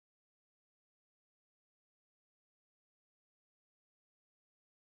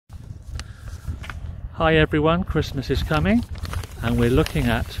Hi everyone, Christmas is coming and we're looking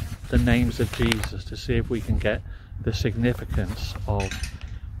at the names of Jesus to see if we can get the significance of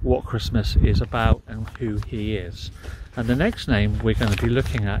what Christmas is about and who he is. And the next name we're going to be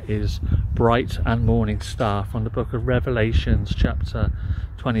looking at is Bright and Morning Star, from the book of Revelations chapter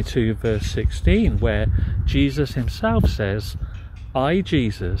 22 verse 16, where Jesus himself says, "I,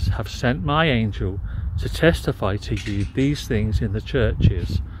 Jesus, have sent my angel to testify to you these things in the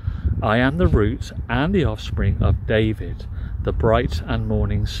churches. I am the root and the offspring of David, the bright and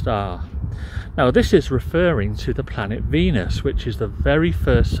morning star." Now this is referring to the planet Venus, which is the very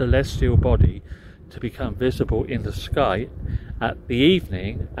first celestial body to become visible in the sky at the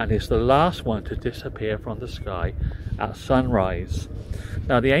evening and is the last one to disappear from the sky at sunrise.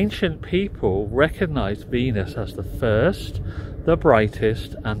 Now the ancient people recognized Venus as the first, the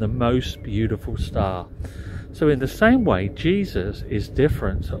brightest and the most beautiful star. So in the same way, Jesus is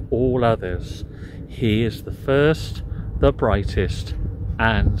different to all others. He is the first, the brightest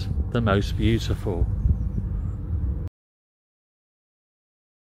and the most beautiful.